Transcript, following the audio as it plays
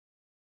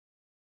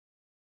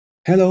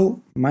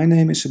Hello, my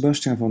name is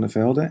Sebastian van der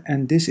Velde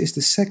and this is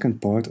the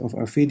second part of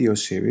our video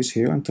series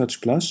here on Touch+,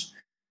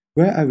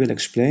 where I will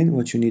explain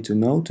what you need to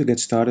know to get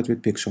started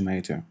with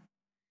Pixelmator.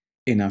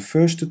 In our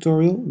first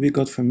tutorial we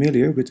got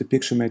familiar with the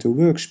Pixelmator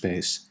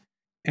workspace,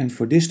 and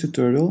for this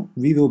tutorial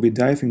we will be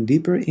diving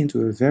deeper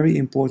into a very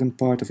important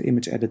part of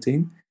image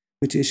editing,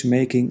 which is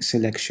making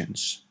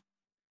selections.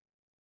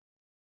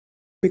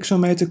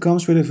 Pixelmator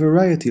comes with a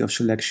variety of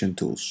selection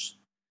tools.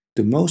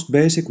 The most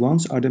basic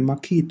ones are the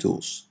Marquee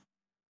tools.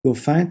 We'll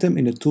find them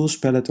in the tools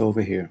palette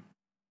over here.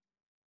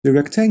 The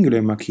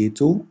rectangular Marquee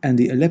tool and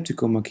the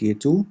elliptical Marquee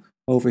tool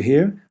over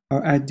here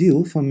are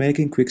ideal for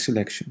making quick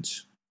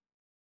selections.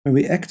 When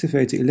we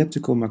activate the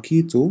elliptical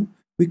Marquee tool,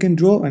 we can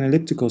draw an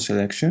elliptical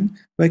selection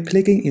by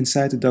clicking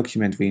inside the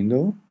document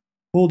window,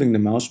 holding the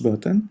mouse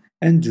button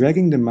and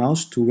dragging the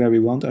mouse to where we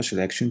want our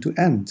selection to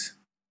end.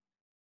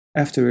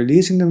 After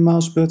releasing the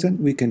mouse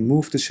button, we can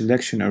move the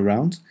selection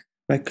around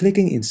by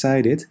clicking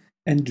inside it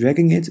and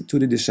dragging it to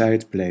the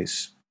desired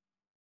place.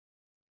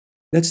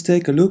 Let's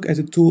take a look at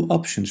the Tool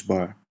Options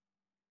bar.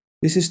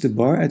 This is the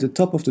bar at the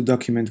top of the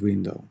document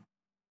window.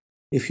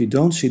 If you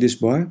don't see this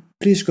bar,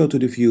 please go to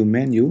the View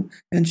menu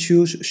and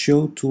choose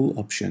Show Tool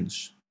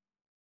Options.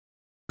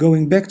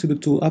 Going back to the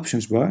Tool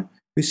Options bar,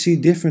 we see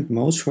different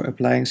modes for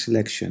applying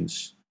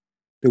selections.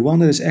 The one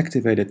that is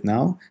activated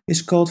now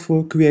is called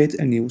for Create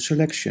a New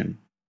Selection.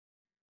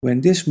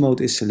 When this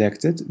mode is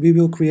selected, we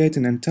will create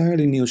an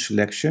entirely new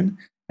selection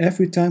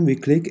every time we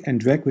click and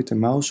drag with the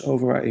mouse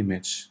over our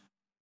image.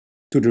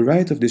 To the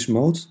right of this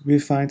mode, we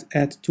find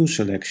Add to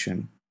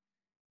Selection.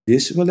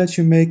 This will let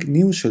you make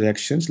new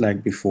selections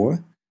like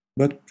before,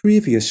 but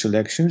previous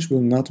selections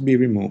will not be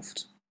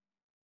removed.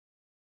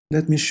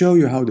 Let me show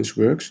you how this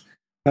works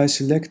by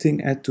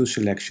selecting Add to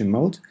Selection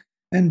mode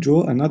and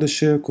draw another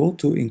circle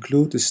to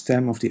include the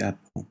stem of the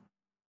apple.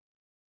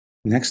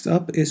 Next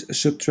up is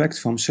Subtract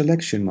from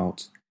Selection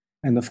mode.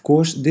 And of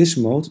course, this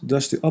mode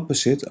does the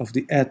opposite of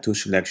the Add to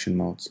Selection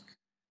mode.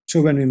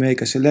 So when we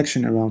make a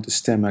selection around the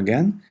stem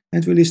again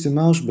and release the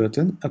mouse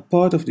button, a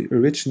part of the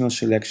original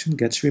selection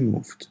gets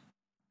removed.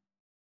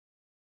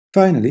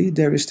 Finally,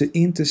 there is the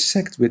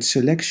Intersect with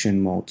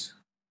Selection mode.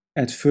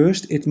 At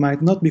first, it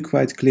might not be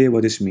quite clear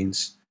what this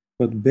means,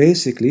 but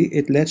basically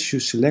it lets you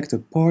select a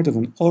part of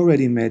an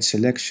already made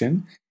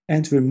selection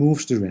and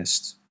removes the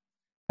rest.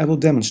 I will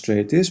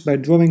demonstrate this by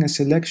drawing a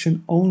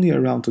selection only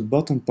around the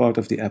bottom part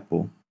of the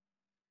apple.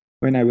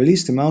 When I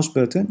release the mouse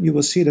button, you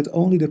will see that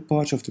only the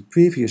parts of the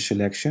previous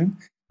selection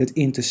that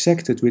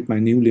intersected with my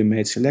newly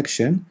made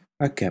selection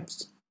are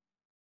kept.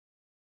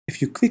 If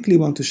you quickly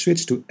want to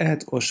switch to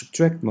Add or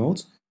Subtract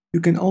mode,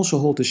 you can also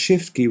hold the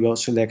Shift key while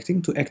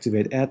selecting to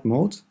activate Add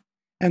mode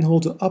and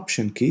hold the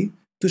Option key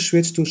to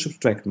switch to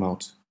Subtract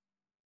mode.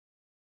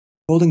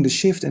 Holding the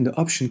Shift and the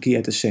Option key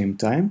at the same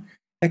time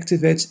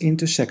activates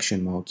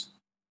Intersection mode.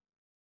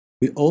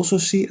 We also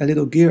see a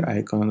little gear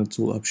icon on the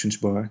Tool Options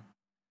bar.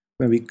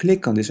 When we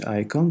click on this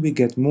icon, we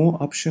get more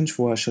options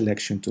for our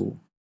selection tool.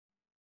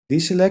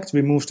 Deselect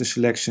removes the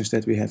selections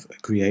that we have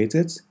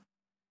created,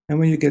 and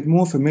when you get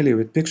more familiar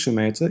with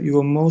Pixelmator, you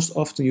will most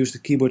often use the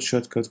keyboard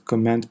shortcut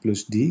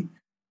Command+D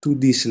to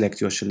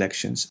deselect your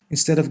selections,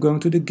 instead of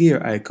going to the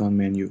gear icon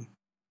menu.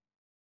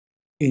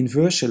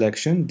 Inverse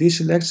selection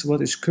deselects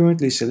what is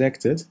currently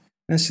selected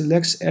and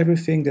selects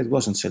everything that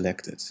wasn't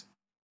selected.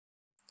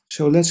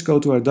 So let's go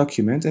to our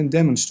document and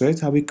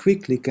demonstrate how we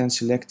quickly can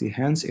select the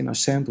hands in our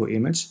sample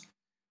image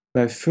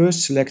by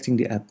first selecting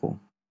the apple.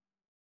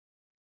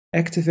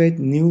 Activate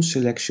New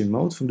Selection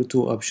mode from the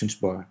Tool Options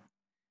bar.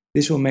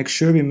 This will make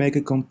sure we make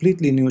a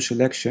completely new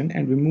selection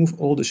and remove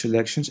all the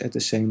selections at the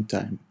same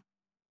time.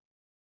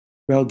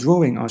 While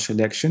drawing our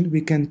selection, we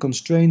can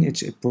constrain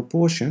its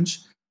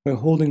proportions by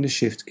holding the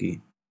Shift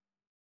key.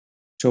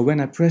 So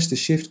when I press the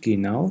Shift key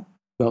now,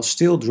 while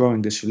still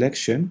drawing the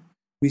selection,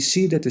 we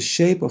see that the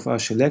shape of our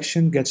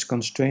selection gets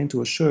constrained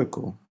to a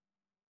circle.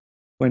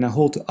 When I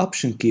hold the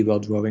Option key while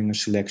drawing a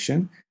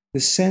selection, the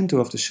center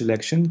of the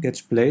selection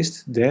gets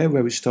placed there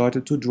where we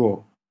started to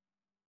draw.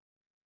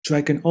 So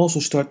I can also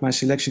start my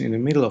selection in the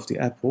middle of the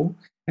apple,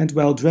 and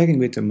while dragging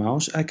with the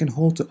mouse I can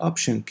hold the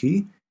Option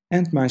key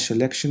and my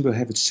selection will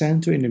have its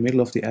center in the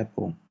middle of the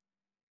apple.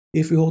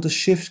 If we hold the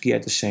Shift key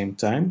at the same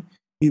time,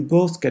 we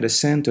both get a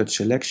centered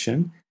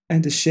selection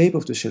and the shape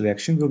of the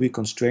selection will be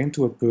constrained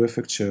to a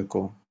perfect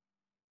circle.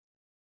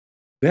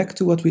 Back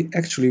to what we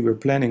actually were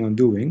planning on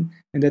doing,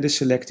 and that is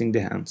selecting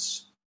the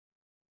hands.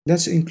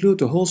 Let's include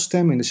the whole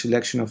stem in the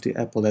selection of the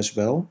apple as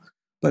well,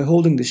 by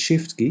holding the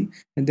Shift key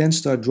and then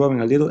start drawing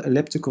a little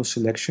elliptical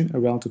selection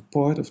around the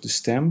part of the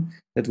stem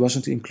that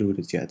wasn't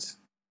included yet.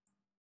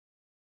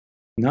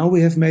 Now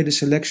we have made a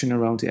selection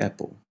around the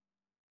apple.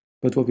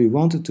 But what we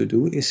wanted to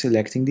do is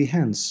selecting the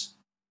hands.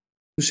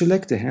 To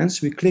select the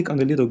hands, we click on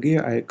the little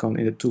gear icon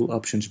in the Tool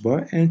Options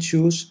bar and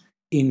choose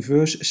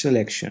Inverse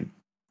Selection.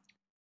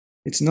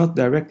 It's not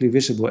directly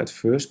visible at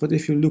first, but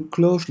if you look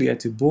closely at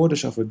the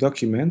borders of a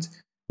document,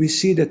 we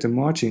see that the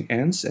marching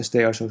ends, as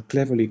they are so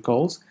cleverly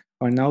called,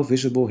 are now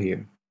visible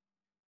here.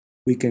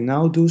 We can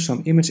now do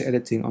some image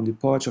editing on the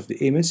parts of the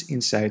image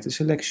inside the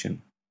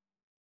selection.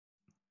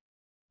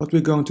 What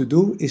we're going to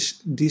do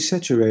is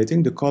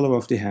desaturating the color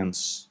of the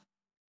hands.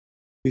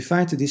 We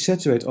find the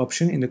desaturate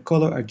option in the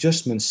color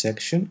adjustment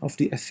section of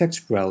the effects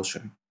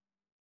browser.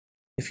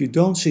 If you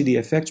don't see the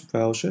effects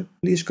browser,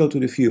 please go to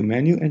the view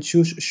menu and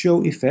choose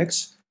show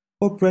effects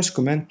or press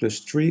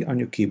Command+3 on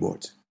your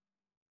keyboard.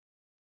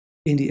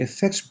 In the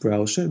effects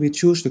browser, we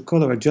choose the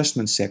color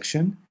adjustment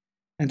section,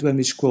 and when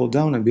we scroll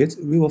down a bit,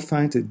 we will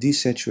find the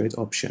desaturate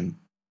option.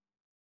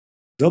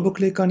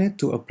 Double-click on it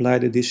to apply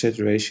the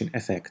desaturation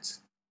effect.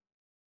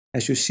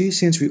 As you see,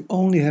 since we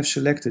only have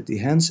selected the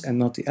hands and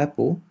not the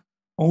apple,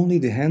 only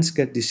the hands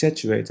get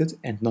desaturated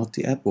and not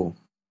the apple.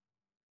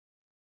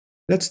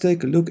 Let's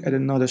take a look at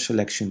another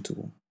selection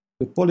tool,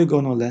 the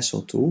Polygonal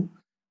Lasso tool,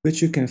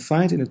 which you can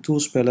find in the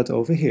tools palette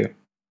over here.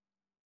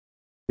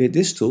 With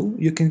this tool,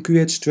 you can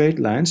create straight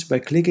lines by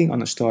clicking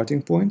on a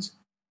starting point,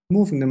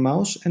 moving the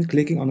mouse and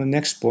clicking on the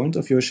next point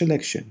of your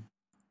selection.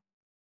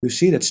 You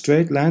see that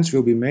straight lines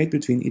will be made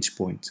between each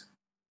point.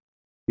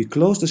 We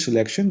close the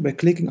selection by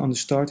clicking on the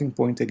starting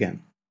point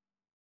again.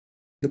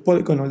 The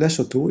Polygonal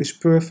Lasso tool is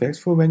perfect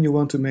for when you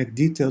want to make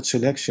detailed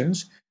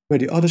selections where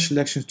the other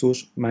selection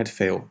tools might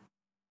fail.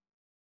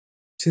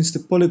 Since the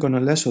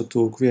Polygonal Lasso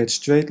tool creates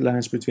straight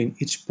lines between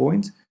each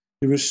point,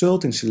 the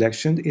resulting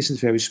selection isn't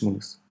very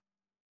smooth.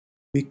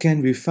 We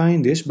can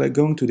refine this by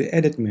going to the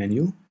Edit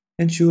menu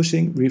and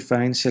choosing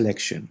Refine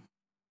Selection.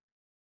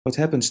 What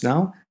happens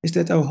now is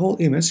that our whole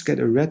image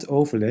gets a red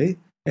overlay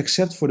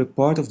except for the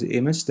part of the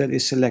image that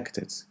is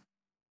selected.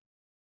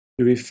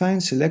 The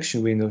Refine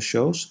Selection window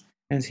shows,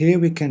 and here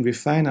we can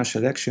refine our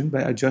selection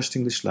by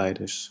adjusting the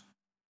sliders.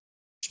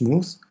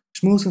 Smooth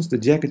smoothens the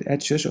jagged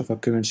edges of our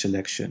current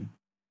selection,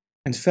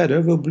 and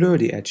Feather will blur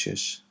the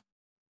edges.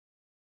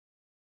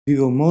 We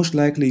will most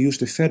likely use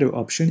the Feather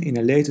option in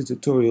a later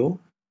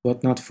tutorial,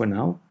 but not for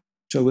now,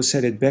 so we'll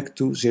set it back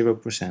to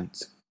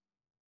 0%.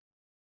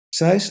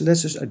 Size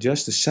lets us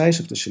adjust the size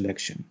of the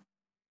selection,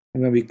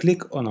 and when we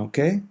click on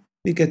OK,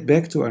 we get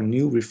back to our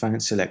new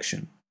refined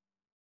selection.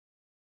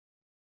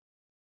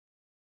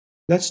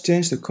 Let's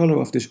change the color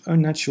of this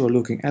unnatural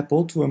looking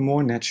apple to a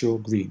more natural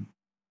green.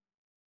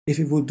 If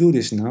we would do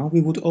this now,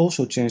 we would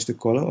also change the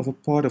color of a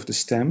part of the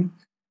stem,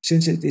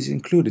 since it is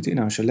included in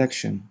our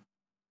selection.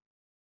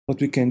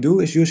 What we can do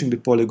is using the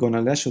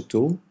Polygonal Lasso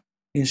tool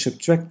in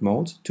subtract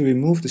mode to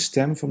remove the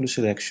stem from the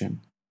selection.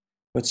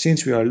 But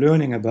since we are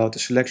learning about the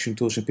selection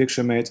tools in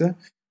Pixelmator,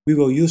 we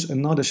will use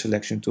another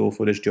selection tool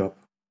for this job.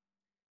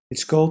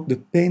 It's called the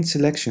Paint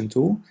Selection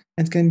tool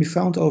and can be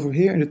found over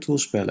here in the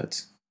tools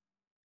palette.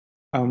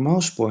 Our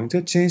mouse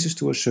pointer changes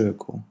to a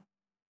circle.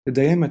 The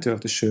diameter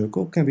of the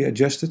circle can be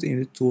adjusted in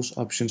the tools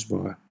options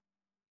bar.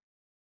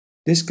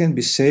 This can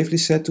be safely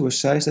set to a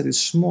size that is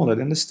smaller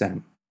than the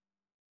stem,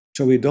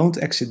 so we don't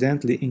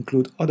accidentally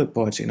include other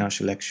parts in our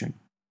selection.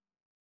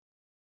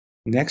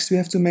 Next, we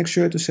have to make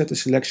sure to set the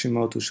selection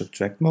mode to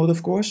subtract mode,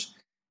 of course,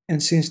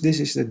 and since this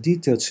is a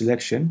detailed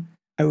selection,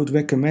 I would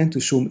recommend to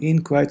zoom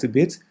in quite a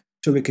bit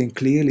so we can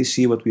clearly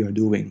see what we are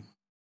doing.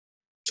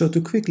 So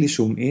to quickly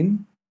zoom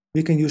in,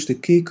 we can use the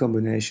key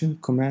combination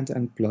Command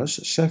and plus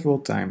several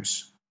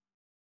times.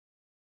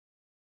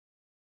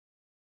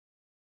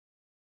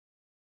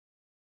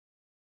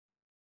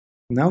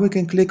 Now we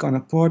can click on a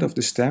part of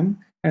the stem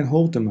and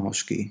hold the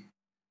mouse key.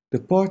 The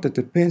part that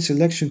the Paint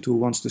Selection tool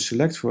wants to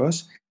select for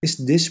us is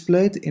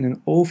displayed in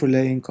an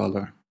overlaying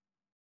color.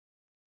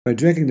 By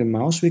dragging the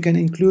mouse, we can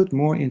include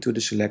more into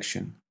the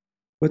selection.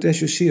 But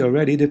as you see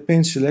already, the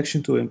Paint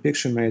Selection tool in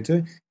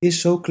Pixelmator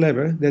is so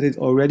clever that it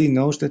already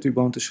knows that we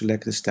want to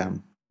select the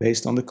stem,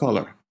 based on the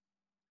color.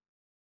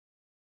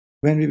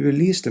 When we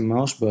release the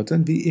mouse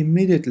button, we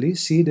immediately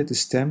see that the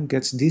stem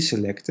gets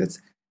deselected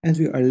and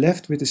we are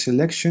left with the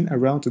selection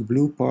around the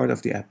blue part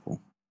of the apple.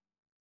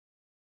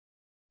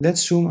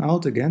 Let's zoom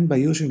out again by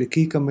using the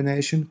key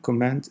combination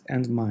Command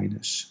and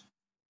minus.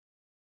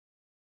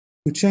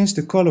 To change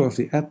the color of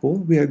the apple,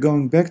 we are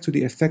going back to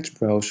the effects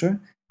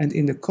browser and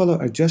in the color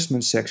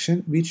adjustment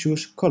section we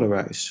choose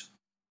Colorize.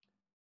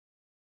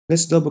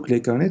 Let's double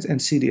click on it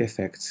and see the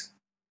effect.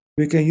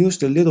 We can use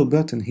the little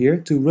button here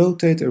to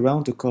rotate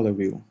around the color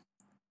wheel.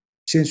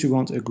 Since we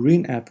want a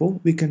green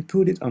apple, we can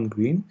put it on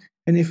green,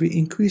 and if we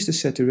increase the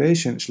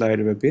saturation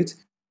slider a bit,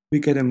 we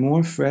get a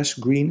more fresh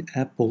green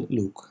apple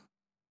look.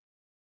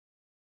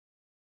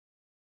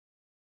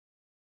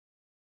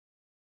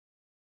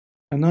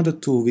 Another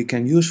tool we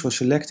can use for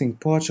selecting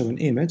parts of an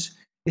image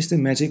is the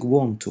Magic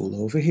Wand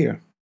tool over here.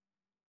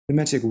 The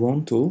Magic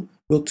Wand tool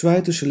will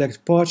try to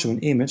select parts of an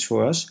image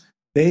for us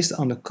based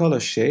on the color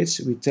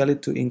shades we tell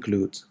it to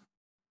include.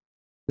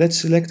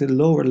 Let's select the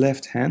lower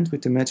left hand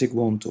with the Magic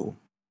Wand tool.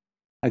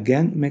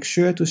 Again, make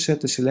sure to set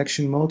the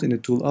selection mode in the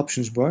tool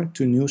options bar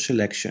to New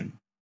Selection.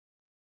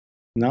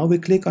 Now we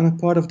click on a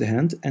part of the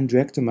hand and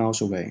drag the mouse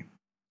away.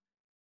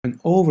 An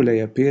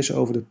overlay appears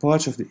over the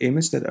parts of the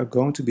image that are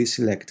going to be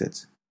selected.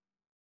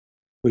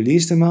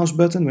 Release the mouse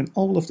button when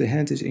all of the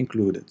hand is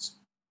included.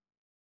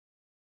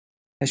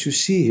 As you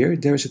see here,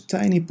 there is a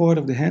tiny part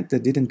of the hand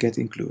that didn't get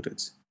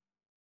included.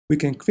 We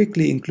can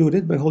quickly include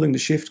it by holding the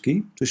Shift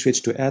key to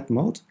switch to Add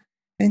mode,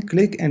 and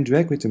click and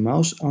drag with the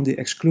mouse on the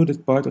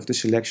excluded part of the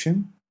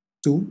selection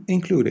to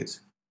include it.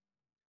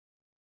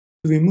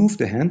 To remove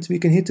the hand, we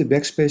can hit the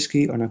backspace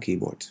key on our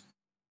keyboard.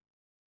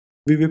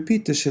 We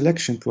repeat the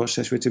selection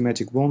process with the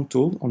magic wand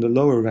tool on the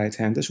lower right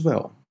hand as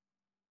well,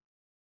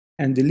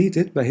 and delete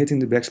it by hitting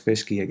the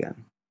backspace key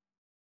again.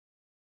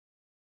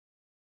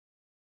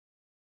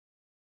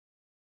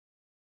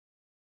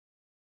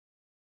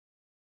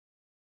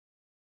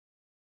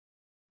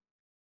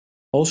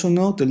 Also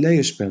note the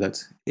layers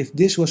palette. If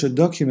this was a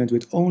document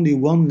with only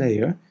one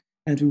layer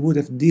and we would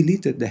have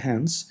deleted the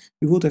hands,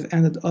 we would have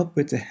ended up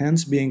with the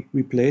hands being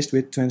replaced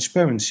with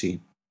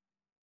transparency,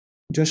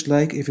 just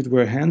like if it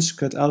were hands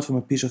cut out from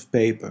a piece of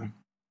paper.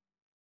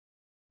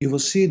 You will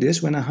see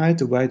this when I hide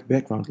the white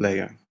background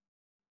layer.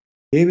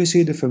 Here we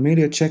see the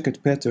familiar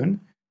checkered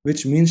pattern,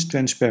 which means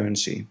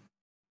transparency.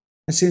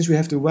 And since we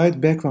have the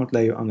white background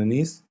layer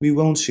underneath, we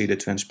won't see the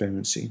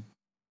transparency.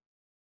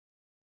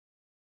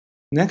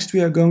 Next,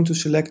 we are going to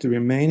select the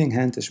remaining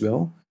hand as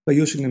well by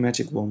using the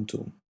magic wand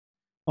tool.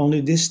 Only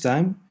this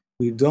time,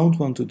 we don't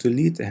want to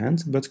delete the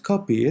hand, but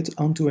copy it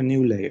onto a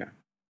new layer.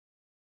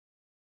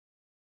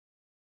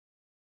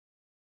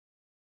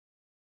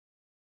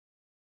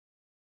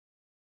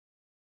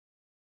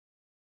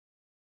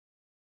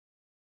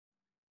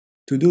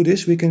 To do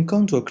this, we can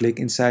Ctrl-click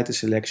inside the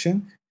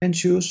selection and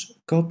choose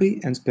Copy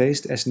and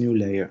Paste as New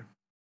Layer.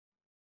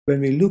 When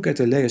we look at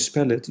the layers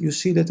palette, you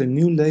see that a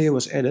new layer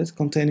was added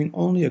containing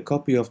only a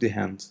copy of the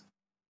hand.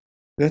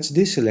 Let's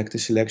deselect the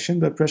selection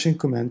by pressing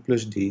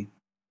Command+D.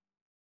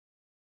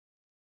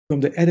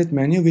 From the Edit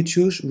menu, we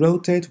choose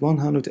Rotate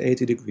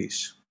 180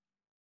 degrees.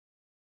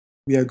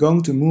 We are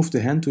going to move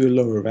the hand to the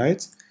lower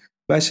right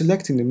by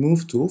selecting the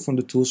Move tool from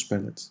the Tools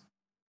palette.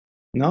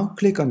 Now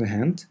click on the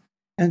hand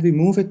and we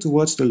move it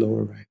towards the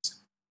lower right.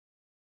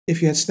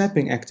 If you had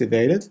snapping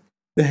activated,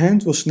 the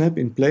hand will snap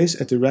in place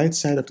at the right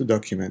side of the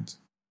document.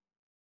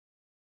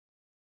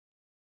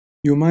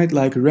 You might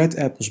like red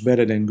apples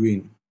better than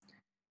green.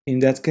 In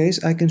that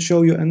case, I can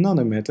show you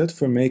another method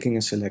for making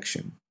a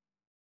selection.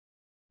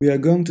 We are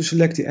going to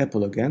select the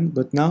apple again,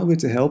 but now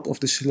with the help of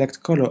the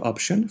Select Color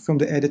option from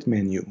the Edit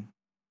menu.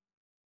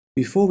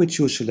 Before we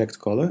choose Select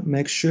Color,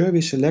 make sure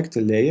we select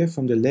the layer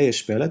from the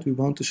Layers palette we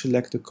want to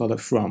select the color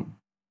from.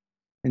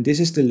 And this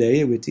is the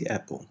layer with the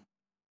apple.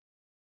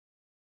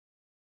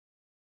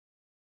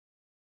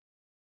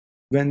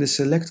 When the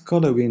Select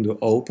Color window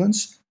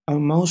opens, our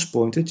mouse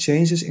pointer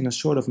changes in a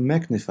sort of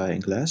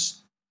magnifying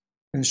glass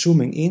and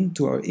zooming in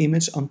to our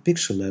image on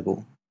pixel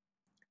level.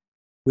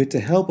 With the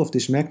help of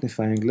this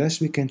magnifying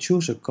glass, we can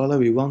choose a color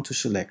we want to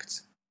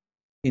select.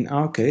 In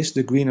our case,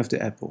 the green of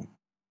the apple.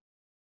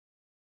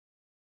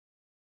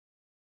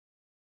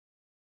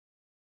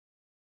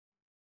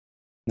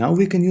 Now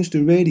we can use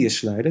the radius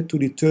slider to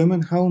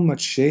determine how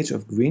much shades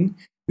of green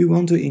we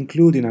want to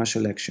include in our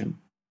selection.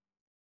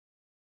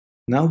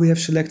 Now we have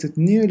selected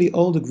nearly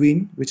all the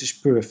green, which is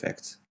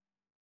perfect.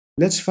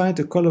 Let's find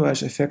the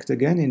colorize effect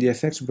again in the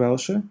effects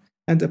browser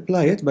and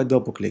apply it by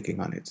double-clicking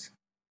on it.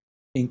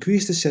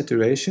 Increase the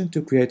saturation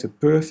to create a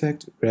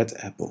perfect red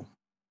apple.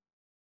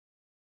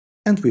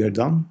 And we are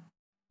done.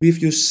 We've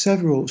used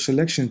several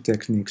selection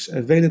techniques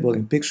available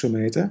in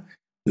Pixelmator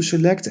to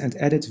select and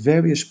edit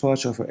various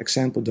parts of our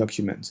example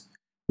document,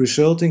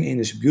 resulting in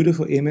this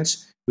beautiful image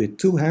with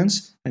two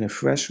hands and a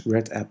fresh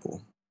red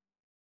apple.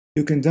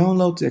 You can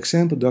download the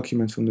example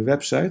document from the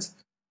website,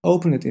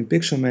 open it in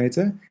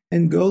Pixelmator,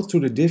 and go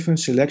through the different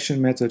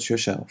selection methods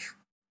yourself.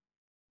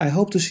 I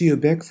hope to see you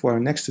back for our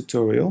next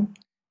tutorial.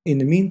 In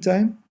the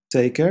meantime,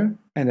 take care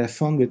and have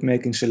fun with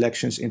making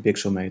selections in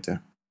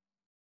Pixelmator.